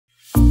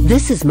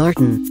This is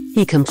Martin.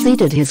 He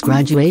completed his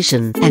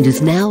graduation and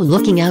is now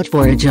looking out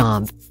for a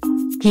job.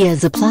 He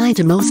has applied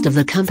to most of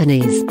the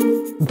companies,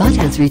 but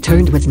has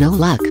returned with no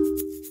luck.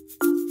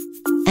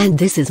 And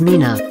this is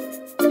Mina.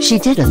 She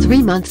did a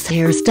 3-month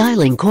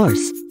hairstyling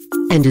course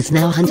and is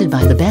now hunted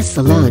by the best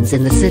salons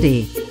in the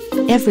city.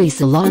 Every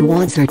salon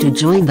wants her to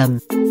join them.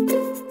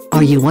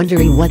 Are you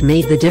wondering what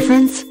made the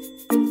difference?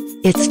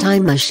 It's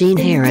Time Machine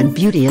Hair and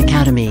Beauty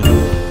Academy.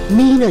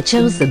 Mina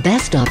chose the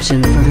best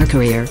option for her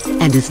career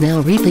and is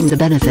now reaping the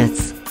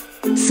benefits.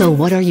 So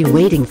what are you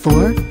waiting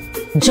for?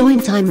 Join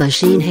Time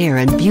Machine Hair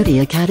and Beauty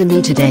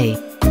Academy today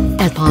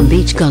at Palm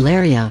Beach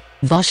Galleria,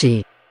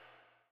 Vashi.